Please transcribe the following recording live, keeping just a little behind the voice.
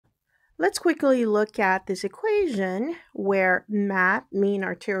Let's quickly look at this equation where MAP, mean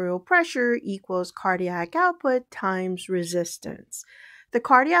arterial pressure, equals cardiac output times resistance. The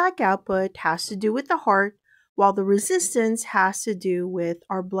cardiac output has to do with the heart, while the resistance has to do with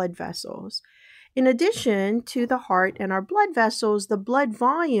our blood vessels. In addition to the heart and our blood vessels, the blood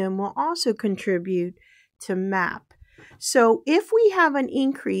volume will also contribute to MAP. So if we have an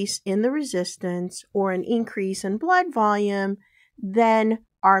increase in the resistance or an increase in blood volume, then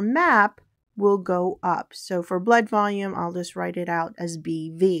our MAP will go up. So for blood volume, I'll just write it out as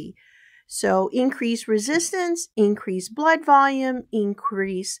BV. So increase resistance, increase blood volume,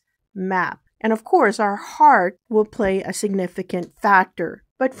 increase MAP. And of course, our heart will play a significant factor.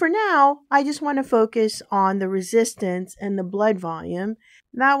 But for now, I just want to focus on the resistance and the blood volume.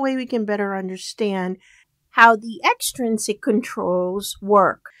 That way we can better understand how the extrinsic controls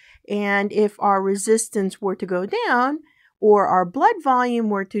work. And if our resistance were to go down, or our blood volume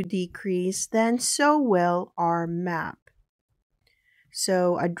were to decrease, then so will our MAP.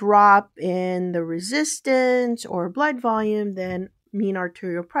 So a drop in the resistance or blood volume, then mean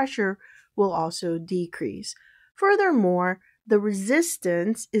arterial pressure will also decrease. Furthermore, the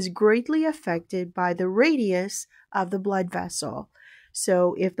resistance is greatly affected by the radius of the blood vessel.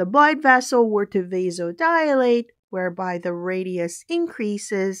 So if the blood vessel were to vasodilate, whereby the radius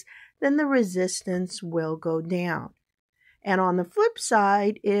increases, then the resistance will go down. And on the flip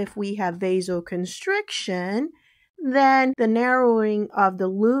side, if we have vasoconstriction, then the narrowing of the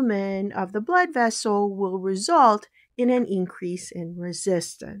lumen of the blood vessel will result in an increase in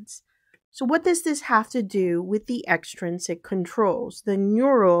resistance. So what does this have to do with the extrinsic controls, the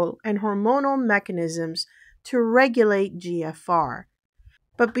neural and hormonal mechanisms to regulate GFR?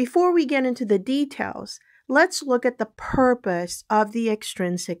 But before we get into the details, let's look at the purpose of the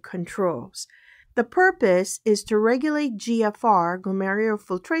extrinsic controls. The purpose is to regulate GFR, glomerular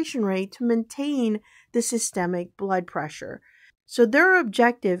filtration rate, to maintain the systemic blood pressure. So their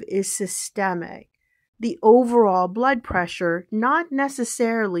objective is systemic, the overall blood pressure, not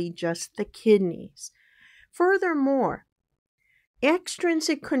necessarily just the kidneys. Furthermore,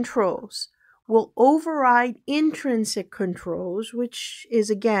 extrinsic controls will override intrinsic controls, which is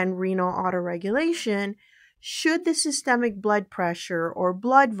again renal autoregulation, should the systemic blood pressure or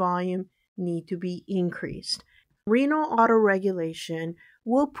blood volume need to be increased. Renal autoregulation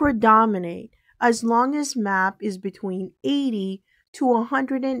will predominate as long as MAP is between 80 to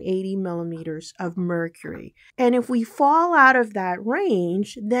 180 millimeters of mercury. And if we fall out of that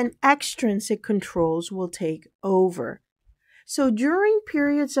range, then extrinsic controls will take over. So during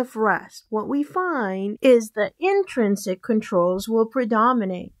periods of rest, what we find is the intrinsic controls will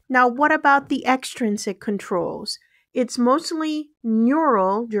predominate. Now, what about the extrinsic controls? It's mostly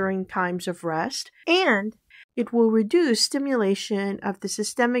neural during times of rest, and it will reduce stimulation of the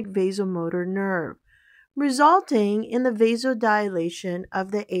systemic vasomotor nerve, resulting in the vasodilation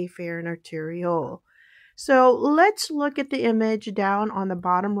of the afferent arteriole. So let's look at the image down on the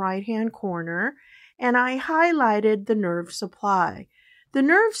bottom right-hand corner, and I highlighted the nerve supply. The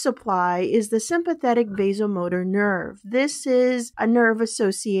nerve supply is the sympathetic vasomotor nerve. This is a nerve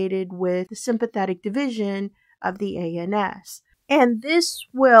associated with the sympathetic division of the ANS. And this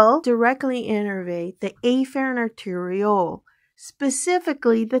will directly innervate the afferent arteriole,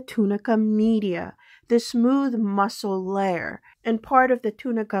 specifically the tunica media, the smooth muscle layer. And part of the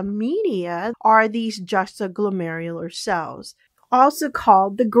tunica media are these juxtaglomerular cells, also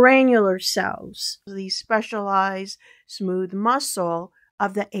called the granular cells, the specialized smooth muscle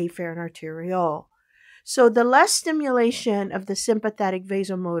of the afferent arteriole. So the less stimulation of the sympathetic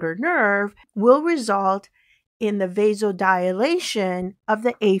vasomotor nerve will result in the vasodilation of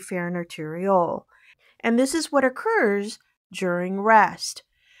the afferent arteriole. And this is what occurs during rest.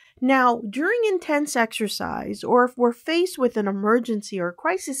 Now, during intense exercise, or if we're faced with an emergency or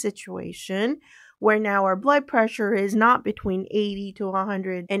crisis situation, where now our blood pressure is not between 80 to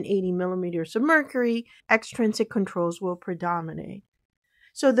 180 millimeters of mercury, extrinsic controls will predominate.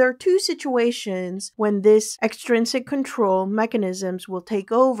 So there are two situations when this extrinsic control mechanisms will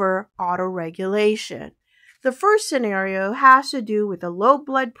take over autoregulation. The first scenario has to do with a low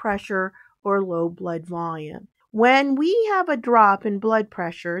blood pressure or low blood volume. When we have a drop in blood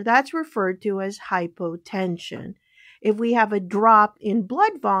pressure, that's referred to as hypotension. If we have a drop in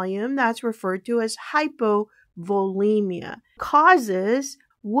blood volume, that's referred to as hypovolemia. Causes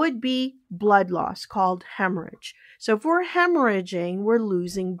would be blood loss, called hemorrhage. So if we're hemorrhaging, we're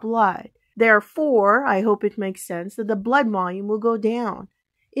losing blood. Therefore, I hope it makes sense that the blood volume will go down.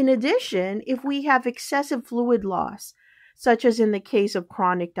 In addition, if we have excessive fluid loss, such as in the case of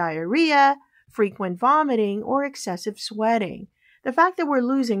chronic diarrhea, frequent vomiting, or excessive sweating, The fact that we're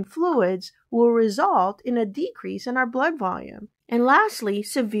losing fluids will result in a decrease in our blood volume. And lastly,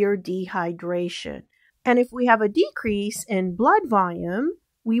 severe dehydration. And if we have a decrease in blood volume,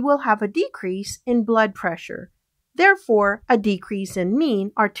 we will have a decrease in blood pressure. Therefore, a decrease in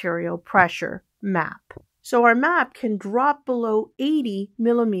mean arterial pressure, MAP. So our MAP can drop below 80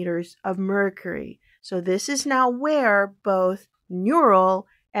 millimeters of mercury. So this is now where both neural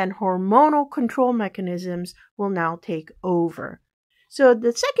and hormonal control mechanisms will now take over. So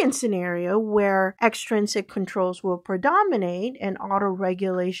the second scenario where extrinsic controls will predominate and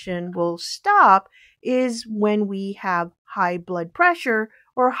autoregulation will stop is when we have high blood pressure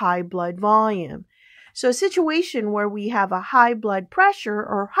or high blood volume. So a situation where we have a high blood pressure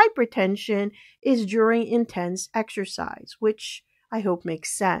or hypertension is during intense exercise, which I hope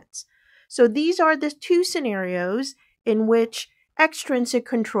makes sense. So these are the two scenarios in which extrinsic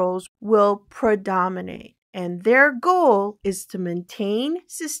controls will predominate, and their goal is to maintain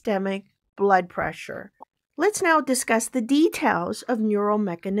systemic blood pressure. Let's now discuss the details of neural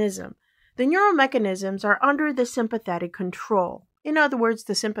mechanism. The neural mechanisms are under the sympathetic control. In other words,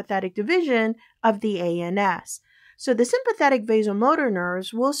 the sympathetic division of the ANS. So the sympathetic vasomotor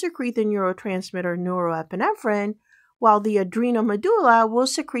nerves will secrete the neurotransmitter norepinephrine, while the adrenal medulla will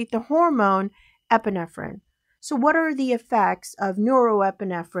secrete the hormone epinephrine. So what are the effects of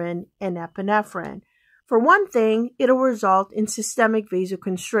norepinephrine and epinephrine? For one thing, it'll result in systemic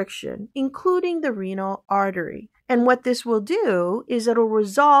vasoconstriction, including the renal artery. And what this will do is it'll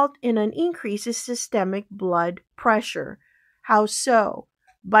result in an increase in systemic blood pressure. How so?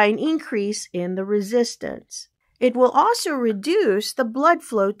 By an increase in the resistance. It will also reduce the blood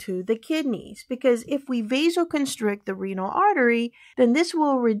flow to the kidneys, because if we vasoconstrict the renal artery, then this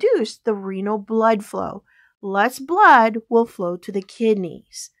will reduce the renal blood flow. Less blood will flow to the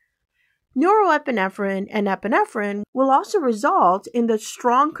kidneys. Norepinephrine and epinephrine will also result in the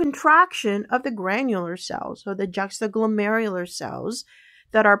strong contraction of the granular cells, or the juxtaglomerular cells,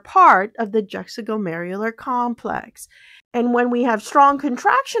 that are part of the juxtaglomerular complex. And when we have strong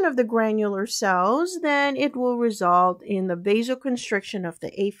contraction of the granular cells, then it will result in the vasoconstriction of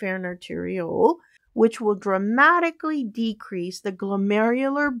the afferent arteriole, which will dramatically decrease the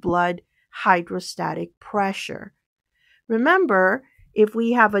glomerular blood hydrostatic pressure. Remember, if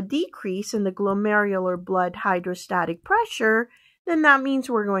we have a decrease in the glomerular blood hydrostatic pressure, then that means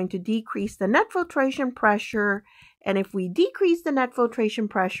we're going to decrease the net filtration pressure. And if we decrease the net filtration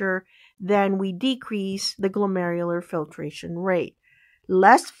pressure, then we decrease the glomerular filtration rate.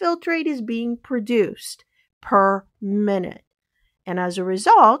 Less filtrate is being produced per minute. And as a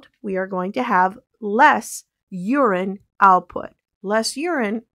result, we are going to have less urine output. Less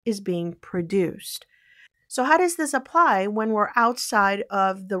urine is being produced. So how does this apply when we're outside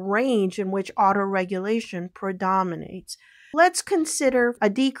of the range in which autoregulation predominates? Let's consider a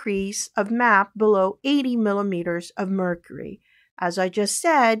decrease of MAP below 80 millimeters of mercury. As I just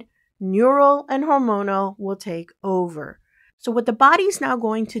said, neural and hormonal will take over. So what the body's now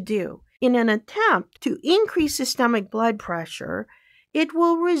going to do, in an attempt to increase systemic blood pressure, it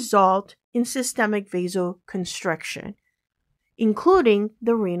will result in systemic vasoconstriction, including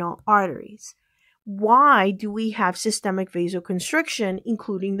the renal arteries. Why do we have systemic vasoconstriction,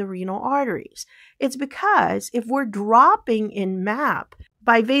 including the renal arteries? It's because if we're dropping in MAP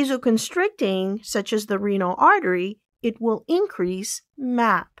by vasoconstricting, such as the renal artery, it will increase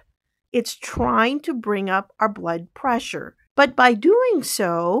MAP. It's trying to bring up our blood pressure. But by doing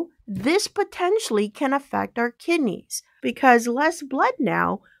so, this potentially can affect our kidneys, because less blood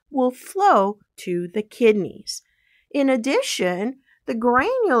now will flow to the kidneys. In addition, the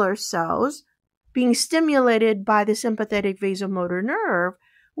granular cells being stimulated by the sympathetic vasomotor nerve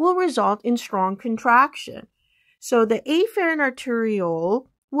will result in strong contraction. So the afferent arteriole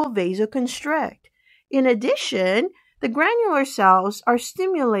will vasoconstrict. In addition, the granular cells are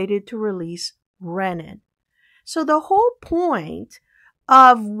stimulated to release renin. So the whole point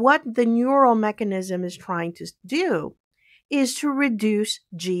of what the neural mechanism is trying to do is to reduce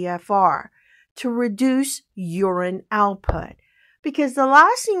GFR, to reduce urine output. Because the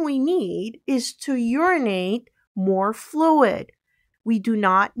last thing we need is to urinate more fluid. We do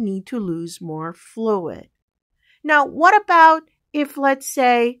not need to lose more fluid. Now, what about if, let's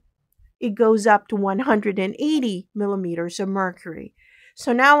say, it goes up to 180 millimeters of mercury?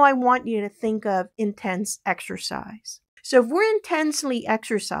 So now I want you to think of intense exercise. So if we're intensely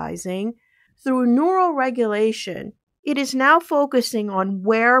exercising, through neural regulation, it is now focusing on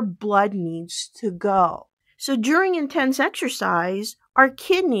where blood needs to go. So during intense exercise, our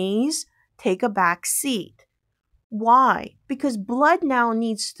kidneys take a back seat. Why? Because blood now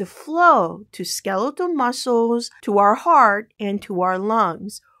needs to flow to skeletal muscles, to our heart, and to our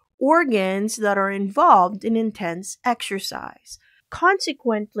lungs, organs that are involved in intense exercise.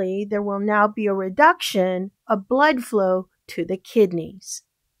 Consequently, there will now be a reduction of blood flow to the kidneys.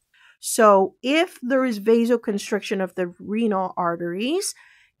 So if there is vasoconstriction of the renal arteries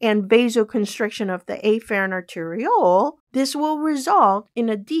and vasoconstriction of the afferent arteriole, this will result in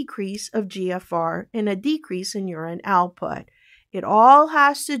a decrease of GFR and a decrease in urine output. It all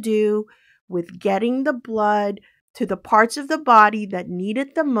has to do with getting the blood to the parts of the body that need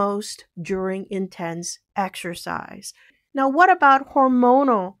it the most during intense exercise. Now, what about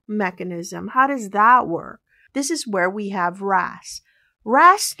hormonal mechanism? How does that work? This is where we have RAAS.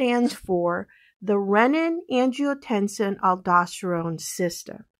 RAAS stands for the renin-angiotensin-aldosterone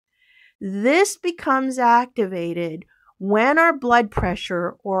system. This becomes activated when our blood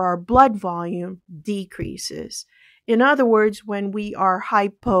pressure or our blood volume decreases. In other words, when we are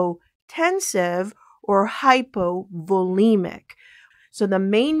hypotensive or hypovolemic. So the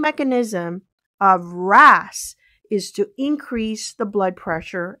main mechanism of RAAS is to increase the blood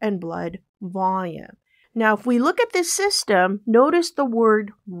pressure and blood volume. Now, if we look at this system, notice the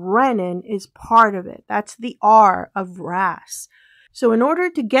word renin is part of it. That's the R of RAAS. So in order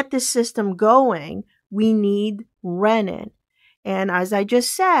to get this system going, we need renin. And as I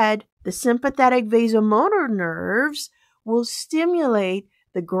just said, the sympathetic vasomotor nerves will stimulate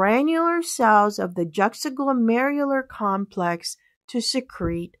the granular cells of the juxtaglomerular complex to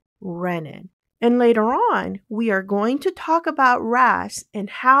secrete renin. And later on, we are going to talk about RAAS and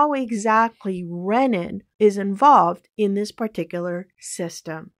how exactly renin is involved in this particular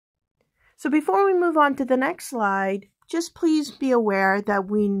system. So before we move on to the next slide, just please be aware that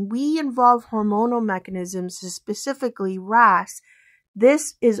when we involve hormonal mechanisms, specifically RAAS,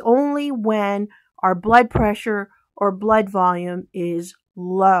 this is only when our blood pressure or blood volume is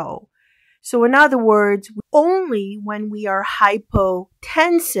low. So in other words, only when we are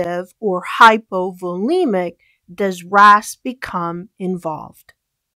hypotensive or hypovolemic does RAAS become involved.